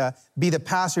Bautista be the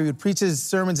pastor. He would preach his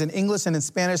sermons in English and in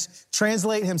Spanish,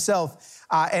 translate himself.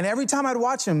 And every time I'd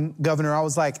watch him, Governor, I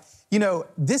was like, you know,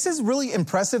 this is really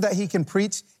impressive that he can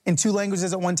preach in 2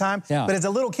 languages at one time. Yeah. But as a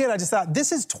little kid, I just thought,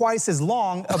 this is twice as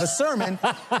long of a sermon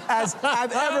as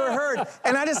I've ever heard.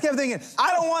 And I just kept thinking,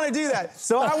 I don't want to do that.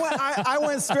 So I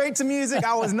went straight to music.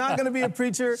 I was not going to be a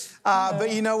preacher.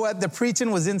 But you know what? The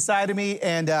preaching was inside of me.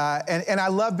 And I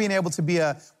love being able to be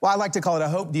I like to call it a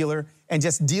hope dealer, and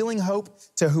just dealing hope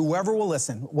to whoever will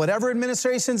listen. Whatever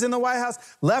administration's in the White House,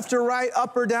 left or right,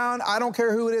 up or down, I don't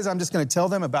care who it is. I'm just going to tell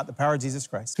them about the power of Jesus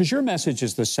Christ. Because your message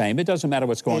is the same. It doesn't matter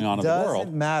what's going on in the world. It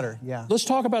doesn't matter, yeah. Let's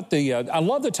talk about I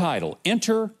love the title,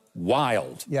 Enter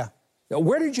Wild. Yeah.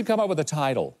 Where did you come up with the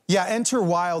title? Yeah, Enter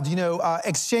Wild, you know,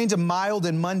 exchange a mild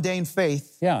and mundane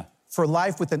faith. Yeah. For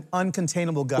life with an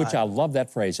uncontainable God. Which I love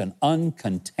that phrase, an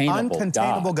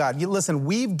uncontainable God. Listen,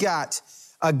 we've got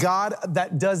a God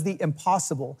that does the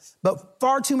impossible. But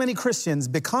far too many Christians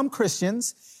become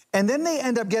Christians, and then they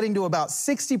end up getting to about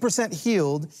 60%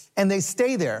 healed, and they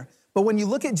stay there. But when you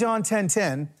look at John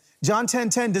 10:10, John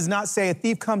 10:10 does not say, a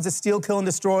thief comes to steal, kill, and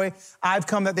destroy. I've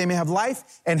come that they may have life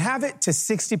and have it to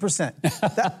 60%.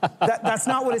 That's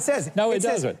not what it says. No, it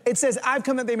doesn't. It says, I've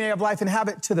come that they may have life and have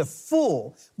it to the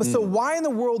full. But so why in the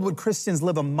world would Christians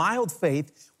live a mild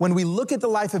faith when we look at the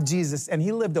life of Jesus and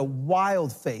he lived a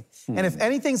wild faith? And if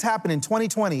anything's happened in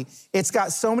 2020, it's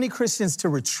got so many Christians to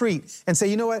retreat and say,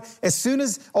 you know what, as soon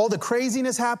as all the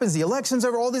craziness happens, the election's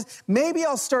over, all this, maybe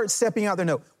I'll start stepping out there.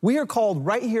 No, we are called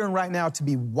right here and right now to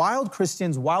be wild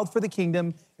Christians, wild for the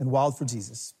kingdom and wild for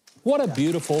Jesus. What a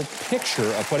beautiful picture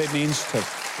of what it means to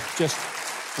just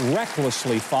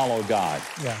recklessly follow God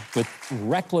with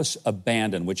reckless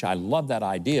abandon, which I love that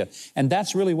idea. And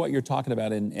that's really what you're talking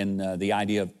about in the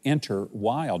idea of enter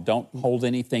wild. Don't hold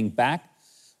anything back.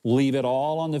 Leave it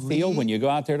all on the field when you go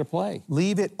out there to play.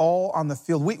 Leave it all on the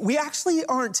field. We actually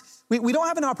aren't, we don't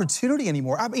have an opportunity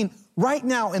anymore. I mean, right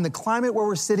now, in the climate where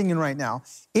we're sitting in right now,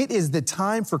 it is the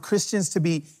time for Christians to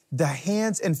be the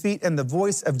hands and feet and the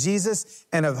voice of Jesus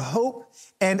and of hope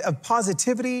and of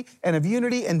positivity and of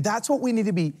unity. And that's what we need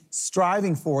to be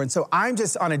striving for. And so I'm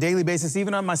just on a daily basis,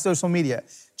 even on my social media,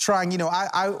 trying, you know,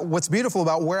 what's beautiful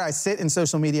about where I sit in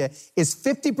social media is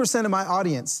 50% of my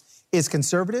audience is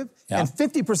conservative and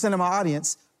 50% of my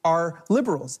audience are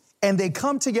liberals. And they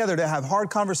come together to have hard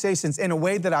conversations in a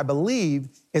way that I believe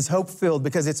is hope-filled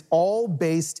because it's all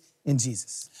based in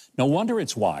Jesus. No wonder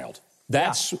it's wild.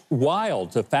 That's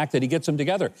wild, the fact that he gets them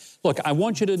together. Look, I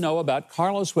want you to know about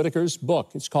Carlos Whitaker's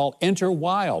book. It's called Enter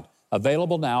Wild,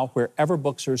 available now wherever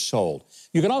books are sold.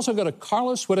 You can also go to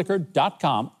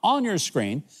carloswhitaker.com on your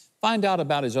screen, find out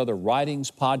about his other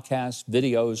writings, podcasts,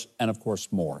 videos, and of course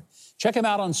more. Check him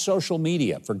out on social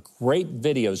media for great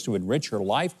videos to enrich your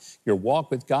life, your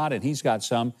walk with God, and he's got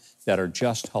some that are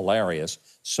just hilarious.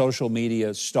 Social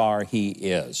media star he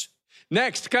is.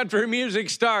 Next, country music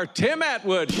star Tim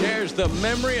Atwood shares the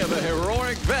memory of a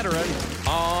heroic veteran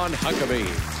on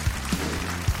Huckabee.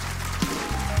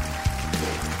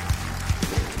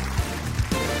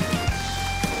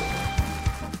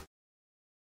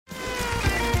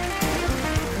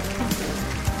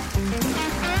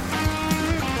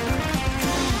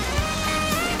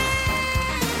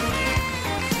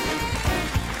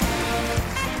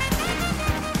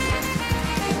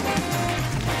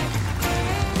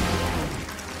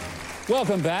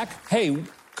 Welcome back. Hey,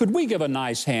 could we give a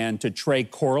nice hand to Trey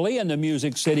Corley and the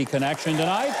Music City Connection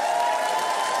tonight?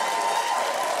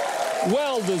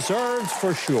 Well deserved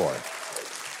for sure.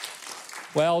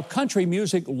 Well, country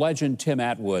music legend Tim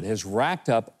Atwood has racked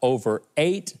up over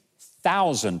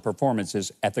 8,000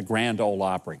 performances at the Grand Ole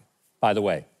Opry. By the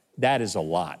way, that is a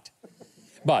lot.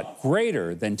 But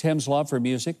greater than Tim's love for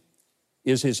music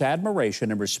is his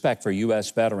admiration and respect for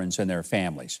U.S. veterans and their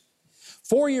families.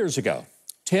 4 years ago,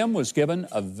 Tim was given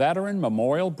a veteran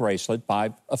memorial bracelet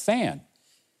by a fan.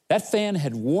 That fan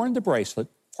had worn the bracelet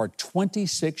for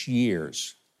 26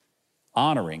 years,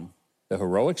 honoring the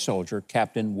heroic soldier,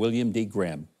 Captain William D.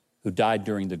 Grimm, who died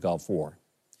during the Gulf War.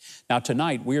 Now,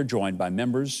 tonight, we are joined by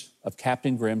members of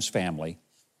Captain Grimm's family,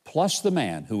 plus the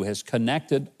man who has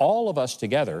connected all of us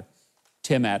together,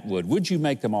 Tim Atwood. Would you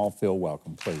make them all feel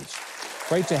welcome, please?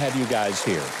 Great to have you guys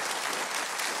here.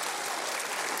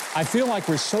 I feel like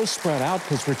we're so spread out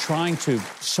because we're trying to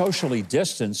socially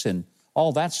distance and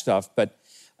all that stuff, but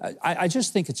I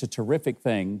just think it's a terrific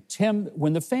thing. Tim,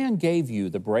 when the fan gave you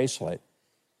the bracelet,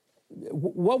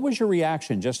 what was your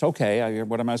reaction? Just, okay,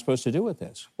 what am I supposed to do with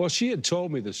this? Well, she had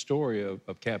told me the story of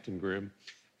Captain Grimm,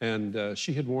 and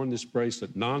she had worn this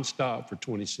bracelet nonstop for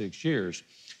 26 years.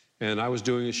 And I was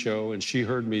doing a show, and she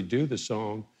heard me do the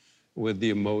song with the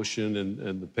emotion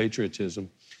and the patriotism.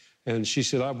 And she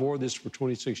said, I've worn this for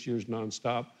 26 years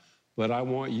nonstop, but I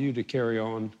want you to carry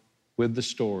on with the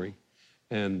story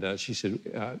And she said,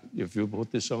 if you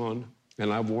put this on,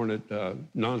 and I've worn it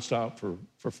nonstop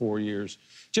for 4 years,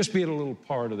 just being a little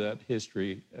part of that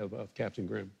history of Captain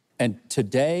Grimm. And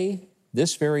today,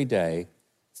 this very day,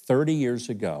 30 years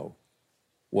ago,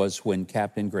 was when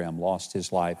Captain Grimm lost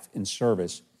his life in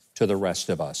service to the rest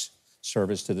of us,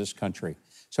 service to this country.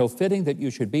 So fitting that you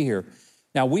should be here.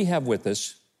 Now, we have with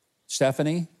us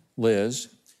Stephanie, Liz,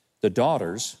 the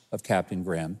daughters of Captain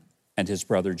Grimm, and his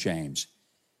brother James.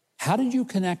 How did you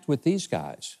connect with these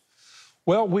guys?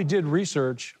 Well, we did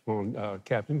research on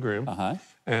Captain Grimm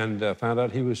and found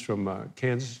out he was from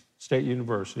Kansas State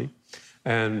University.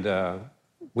 And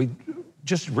we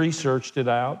just researched it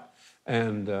out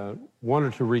and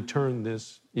wanted to return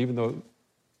this, even though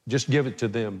just give it to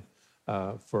them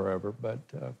forever. But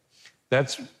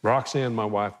that's Roxanne, my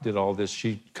wife, did all this.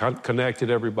 She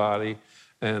connected everybody,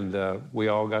 and we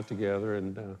all got together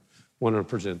and wanted to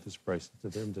present this bracelet to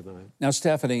them tonight. Now,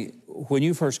 Stephanie, when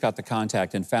you first got the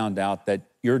contact and found out that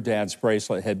your dad's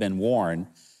bracelet had been worn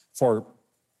for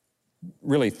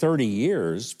really 30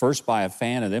 years, first by a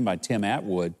fan and then by Tim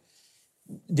Atwood,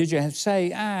 did you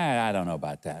say, I don't know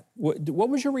about that? What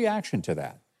was your reaction to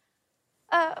that?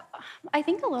 I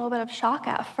think a little bit of shock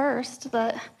at first,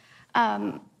 but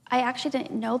I actually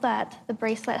didn't know that the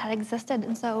bracelet had existed.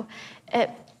 And so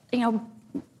it,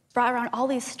 brought around all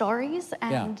these stories.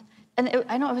 And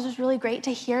I know it was just really great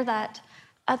to hear that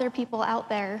other people out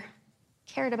there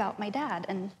cared about my dad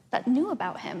and that knew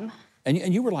about him. And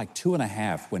you were like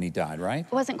 2.5 when he died, right?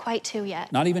 It wasn't quite 2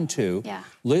 yet. Not even 2? Yeah.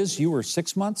 Liz, you were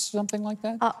 6 months, something like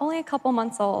that? Only a couple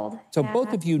months old. So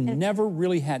both of you never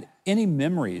really had any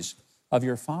memories of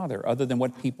your father other than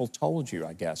what people told you,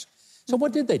 I guess. So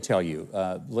what did they tell you,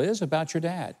 Liz, about your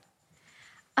dad?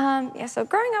 So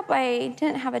growing up, I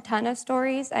didn't have a ton of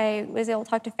stories. I was able to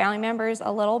talk to family members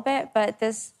a little bit, but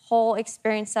this whole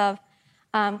experience of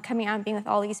coming out and being with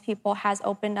all these people has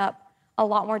opened up a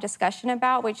lot more discussion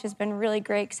about, which has been really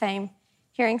great because I'm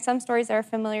hearing some stories that are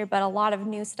familiar, but a lot of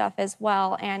new stuff as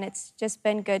well. And it's just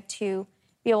been good to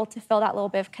be able to feel that little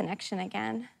bit of connection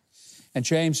again. And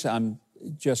James, I'm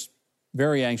just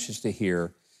very anxious to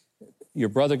hear, your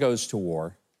brother goes to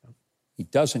war. He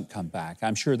doesn't come back.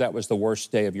 I'm sure that was the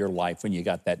worst day of your life when you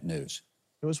got that news.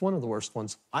 It was one of the worst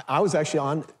ones. I was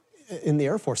actually in the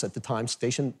Air Force at the time,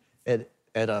 stationed at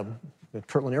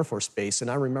Kirtland Air Force Base,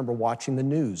 and I remember watching the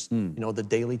news, the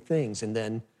daily things, and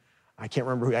then I can't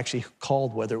remember who actually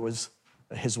called, whether it was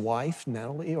his wife,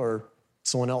 Natalie, or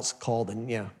someone else called,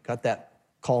 and got that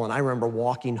call, and I remember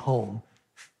walking home,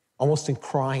 almost in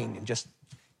crying, and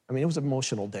it was an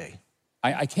emotional day.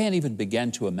 I can't even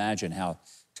begin to imagine how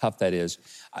tough that is.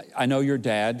 I know your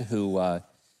dad, who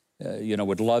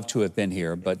would love to have been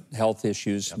here, but health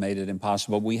issues made it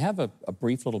impossible. We have a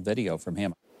brief little video from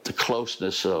him. The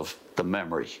closeness of the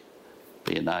memory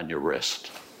being on your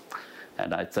wrist.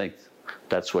 And I think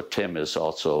that's what Tim is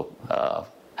also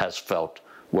has felt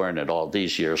wearing it all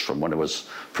these years from when it was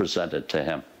presented to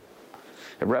him.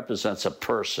 It represents a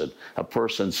person, a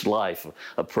person's life,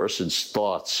 a person's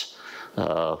thoughts,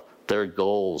 their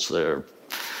goals, their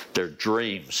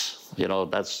dreams.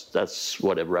 That's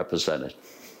what it represented.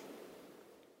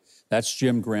 That's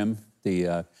Jim Grimm,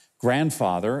 the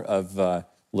grandfather of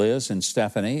Liz and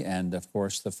Stephanie, and of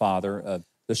course the father of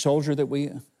the soldier that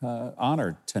we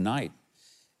honored tonight,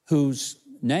 whose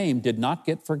name did not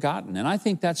get forgotten. And I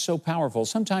think that's so powerful.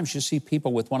 Sometimes you see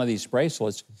people with one of these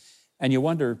bracelets and you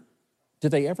wonder,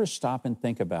 did they ever stop and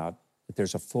think about that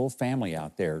there's a full family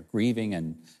out there grieving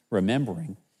and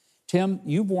remembering? Tim,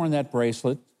 you've worn that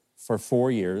bracelet for 4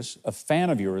 years. A fan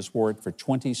of yours wore it for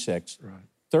 26. Right.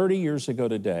 30 years ago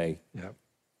today, Yep.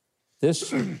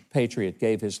 this patriot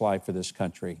gave his life for this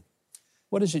country.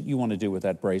 What is it you want to do with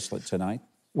that bracelet tonight?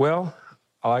 Well,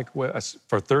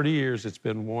 for 30 years it's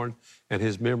been worn, and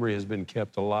his memory has been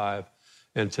kept alive.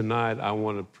 And tonight I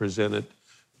want to present it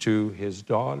to his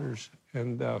daughters.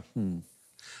 And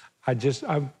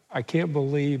I can't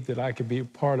believe that I could be a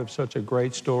part of such a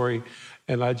great story.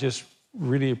 And I just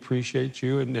really appreciate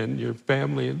you and your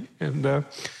family. And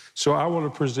so I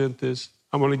want to present this.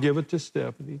 I'm going to give it to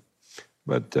Stephanie.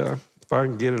 But if I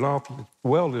can get it off,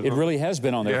 welded. It really has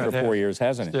been on there for 4 years,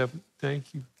 hasn't it? Stephanie,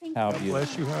 thank you. How God beautiful.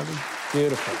 bless you, honey.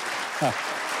 Beautiful. Huh.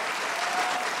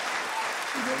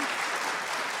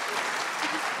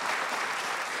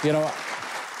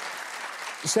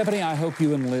 Stephanie, I hope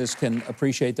you and Liz can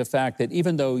appreciate the fact that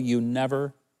even though you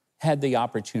never had the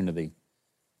opportunity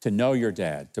to know your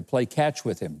dad, to play catch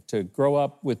with him, to grow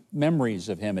up with memories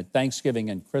of him at Thanksgiving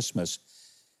and Christmas,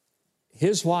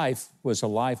 his life was a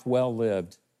life well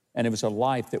lived, and it was a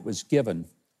life that was given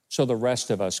so the rest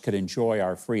of us could enjoy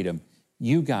our freedom.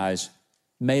 You guys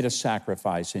made a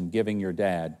sacrifice in giving your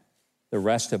dad, the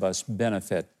rest of us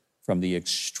benefit from the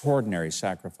extraordinary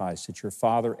sacrifice that your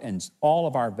father and all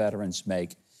of our veterans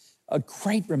make. A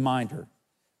great reminder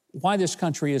why this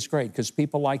country is great, because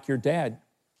people like your dad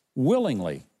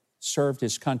willingly served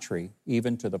his country,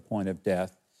 even to the point of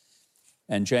death.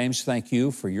 And James, thank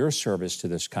you for your service to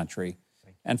this country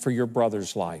and for your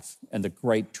brother's life and the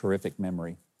great, terrific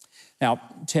memory. Now,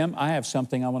 Tim, I have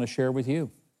something I want to share with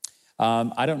you.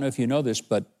 I don't know if you know this,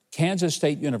 but Kansas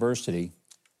State University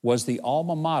was the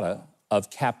alma mater of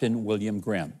Captain William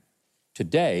Grimm.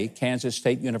 Today, Kansas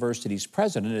State University's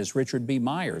president is Richard B.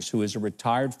 Myers, who is a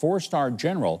retired four-star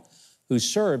general who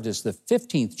served as the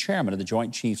 15th chairman of the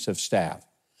Joint Chiefs of Staff.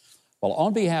 Well,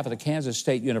 on behalf of the Kansas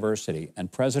State University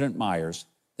and President Myers,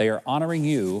 they are honoring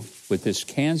you with this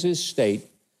Kansas State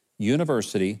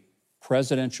University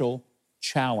Presidential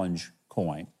Challenge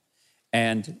coin.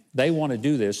 And they want to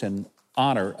do this in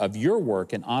honor of your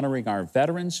work in honoring our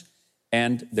veterans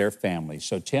and their families.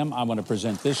 So, Tim, I want to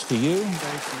present this to you.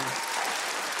 Thank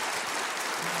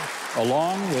you.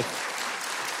 Along with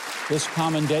this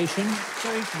commendation.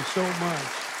 Thank you so much.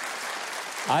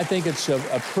 I think it's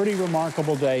a pretty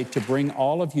remarkable day to bring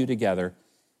all of you together,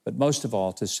 but most of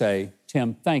all to say,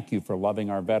 Tim, thank you for loving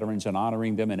our veterans and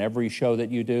honoring them in every show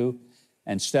that you do.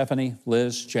 And Stephanie,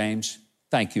 Liz, James,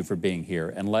 thank you for being here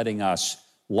and letting us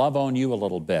love on you a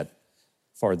little bit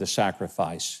for the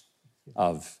sacrifice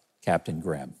of Captain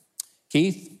Grimm.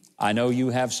 Keith, I know you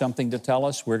have something to tell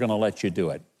us. We're going to let you do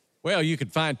it. Well, you can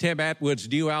find Tim Atwood's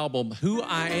new album, Who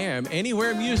I Am,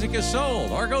 anywhere music is sold,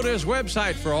 or go to his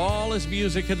website for all his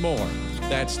music and more.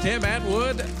 That's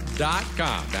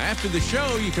timatwood.com. Now, after the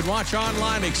show, you can watch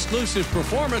online exclusive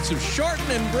performance of Shorten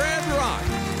and Bread Rock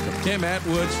from Tim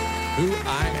Atwood's Who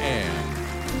I Am.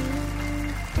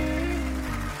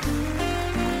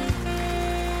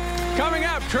 Coming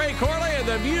up, Trey Corley and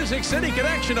the Music City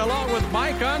Connection, along with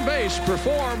Mike on bass,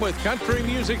 perform with country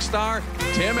music star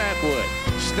Tim Atwood.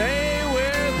 Stay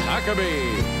with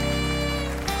Huckabee.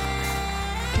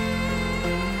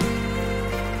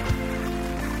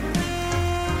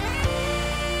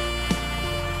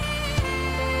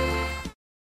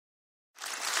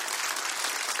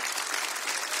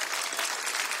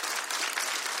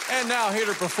 And now here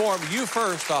to perform You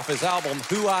First off his album,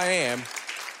 Who I Am,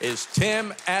 is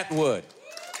Tim Atwood.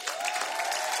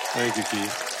 Thank you,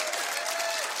 Keith.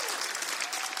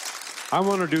 I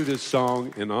want to do this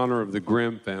song in honor of the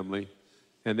Grimm family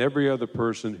and every other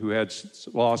person who had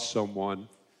lost someone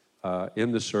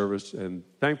in the service, and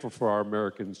thankful for our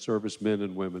American servicemen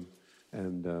and women.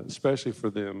 And especially for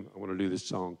them, I want to do this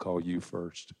song called You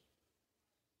First.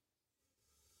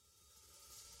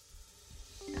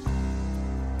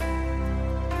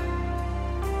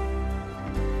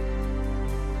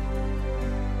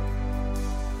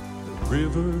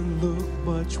 River looked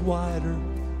much wider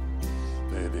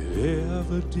than it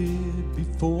ever did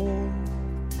before.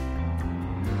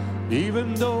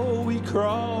 Even though we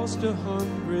crossed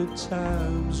 100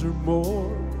 times or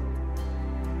more,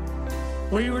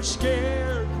 we were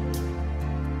scared,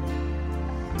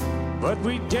 but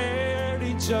we dared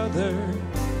each other.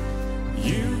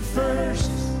 You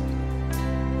first,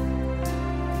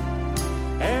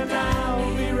 and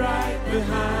I'll be right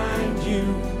behind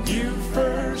you. You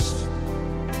first,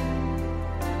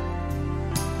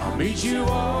 I'll meet you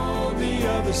on the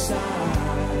other side.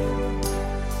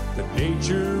 The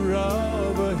nature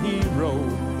of a hero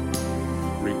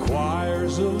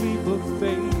requires a leap of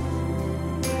faith.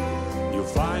 You'll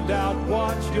find out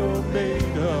what you're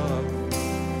made of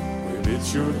when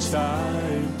it's your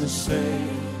time to say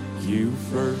you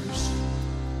first.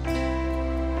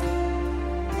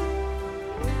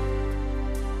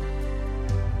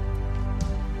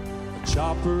 A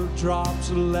chopper drops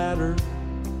a ladder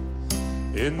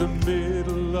in the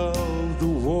middle of the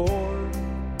war.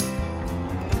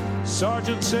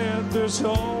 Sergeant said there's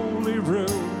only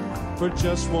room for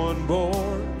just one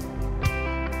board.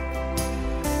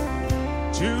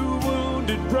 Two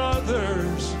wounded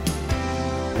brothers,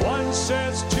 one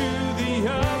says to the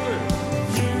other,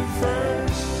 you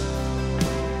first,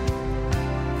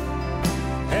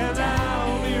 and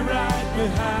I'll be right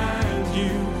behind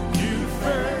you. You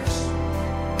first,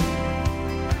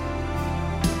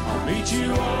 I'll meet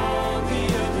you on the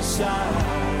other side.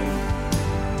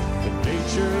 The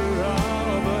nature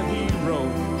of a hero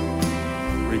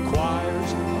requires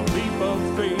a leap of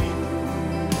faith.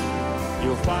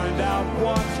 You'll find out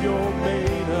what you're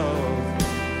made of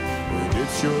when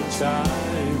it's your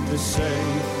time to say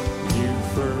you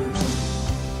first.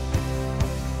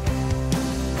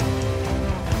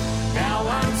 Now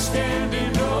I'm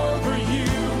standing over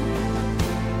you,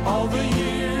 all the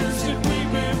years that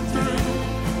we've been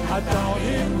I thought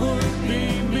it would be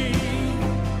me.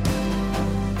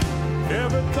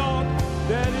 Never thought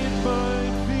that it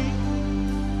might be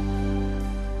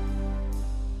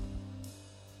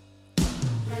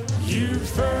you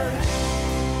first,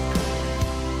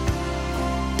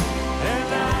 and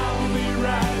I'll be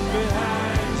right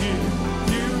behind you.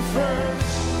 You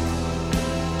first,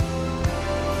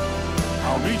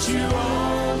 I'll meet you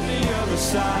on the other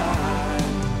side.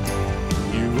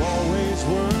 You always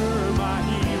were my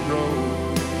hero.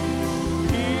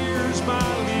 Here's my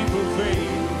leap of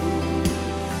faith.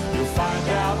 You'll find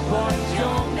out what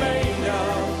you're made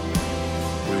of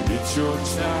when it's your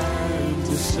time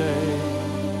to say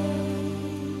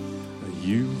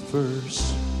you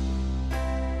first.